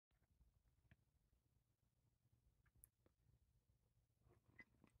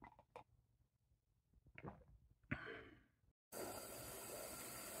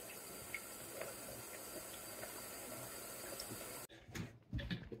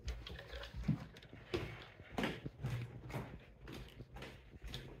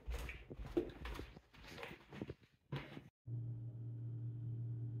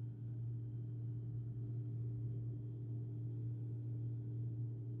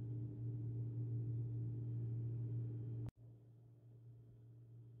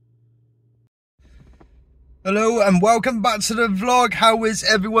Hello and welcome back to the vlog. How is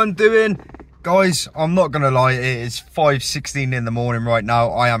everyone doing? Guys, I'm not gonna lie, it is 5:16 in the morning right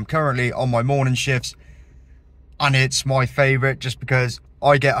now. I am currently on my morning shifts and it's my favourite just because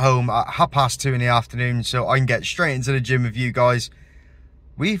I get home at 2:30 in the afternoon so I can get straight into the gym with you guys.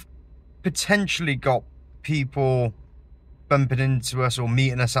 We've potentially got people bumping into us or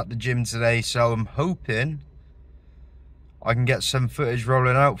meeting us at the gym today, so I'm hoping I can get some footage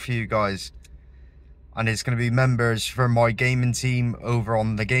rolling out for you guys. And it's going to be members from my gaming team over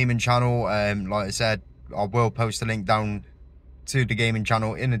on the gaming channel. Like I said, I will post a link down to the gaming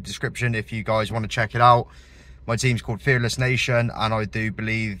channel in the description if you guys want to check it out. My team's called Fearless Nation, and I do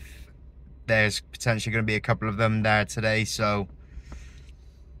believe there's potentially going to be a couple of them there today, so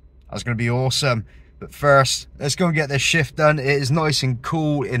that's going to be awesome. But first, let's go and get this shift done. It is nice and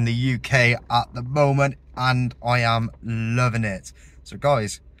cool in the UK at the moment, and I am loving it. So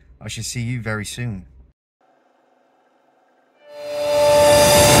guys, I shall see you very soon.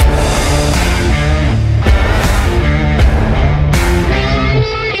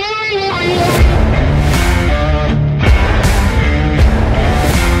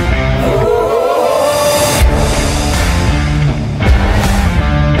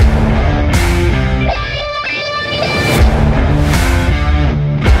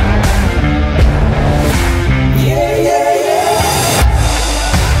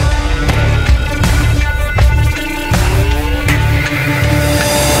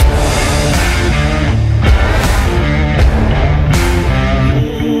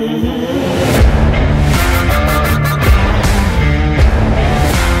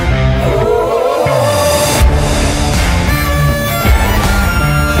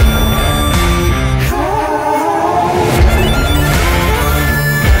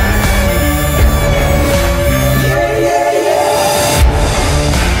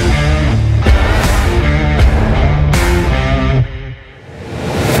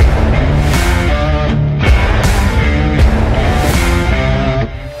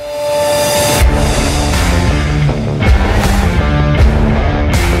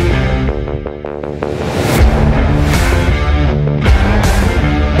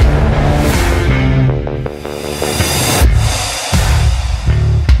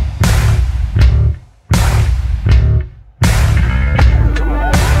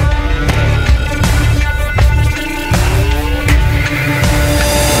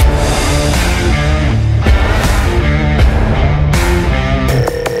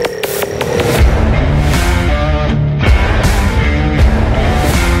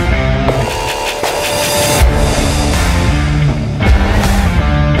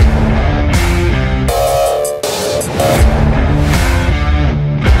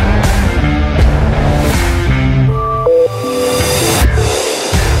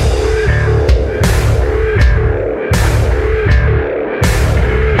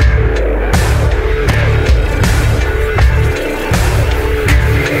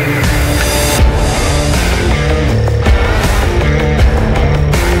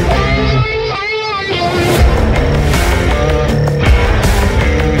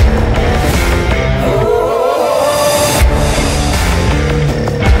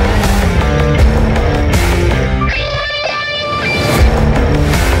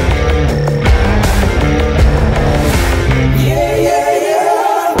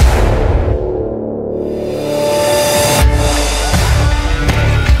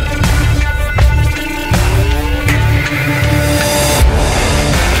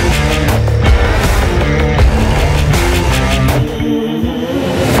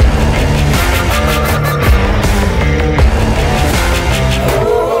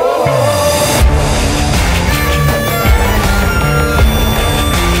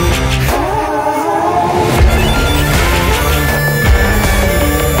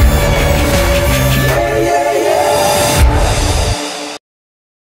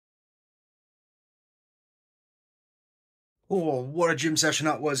 Oh, what a gym session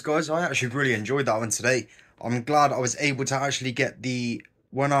that was, guys. I actually really enjoyed that one today. I'm glad I was able to actually get the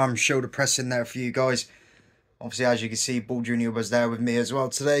one-arm shoulder press in there for you guys. Obviously, as you can see, Ball Jr. was there with me as well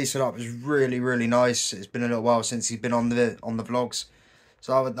today, so that was really, really nice. It's been a little while since he's been on the vlogs,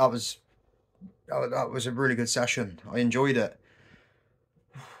 so that was a really good session. I enjoyed it.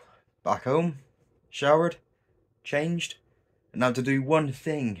 Back home, showered, changed, and now to do one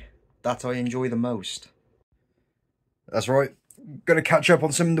thing that I enjoy the most. That's right, gonna catch up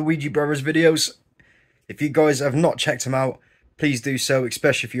on some of the Ouija Brothers videos. If you guys have not checked them out, please do so,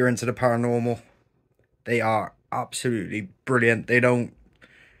 especially if you're into the paranormal. They are absolutely brilliant. They don't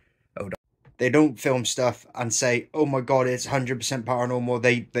They don't film stuff and say, oh my god, it's 100% paranormal.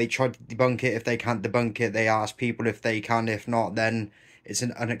 They try to debunk it. If they can't debunk it, they ask people if they can. If not, then it's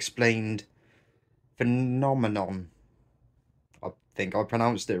an unexplained phenomenon. I think I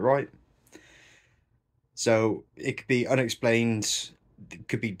pronounced it right. So it could be unexplained, it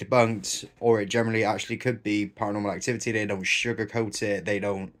could be debunked, or it generally actually could be paranormal activity. They don't sugarcoat it. They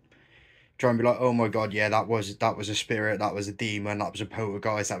don't try and be like, oh my god, yeah, that was a spirit, that was a demon, that was a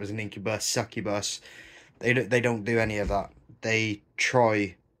poltergeist, that was an incubus, succubus. They don't do any of that. They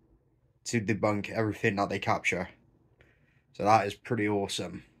try to debunk everything that they capture. So that is pretty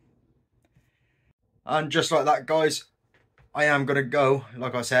awesome. And just like that, guys, I am gonna go,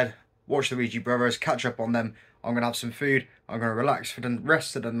 like I said, watch the Ouija Brothers, catch up on them. I'm gonna have some food. I'm gonna relax for the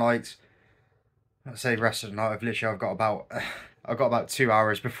rest of the night. I say rest of the night. I've got about 2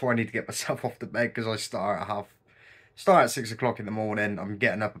 hours before I need to get myself off the bed, because I start at 6 o'clock in the morning. I'm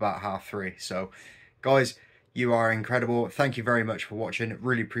getting up about 3:30. So, guys, you are incredible. Thank you very much for watching.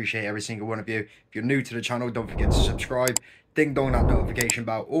 Really appreciate every single one of you. If you're new to the channel, don't forget to subscribe. Ding dong that notification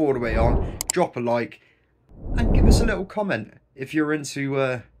bell all the way on. Drop a like and give us a little comment if you're into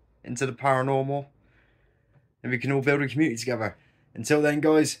the paranormal, and we can all build a community together. Until then,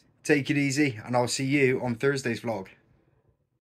 guys, take it easy, and I'll see you on Thursday's vlog.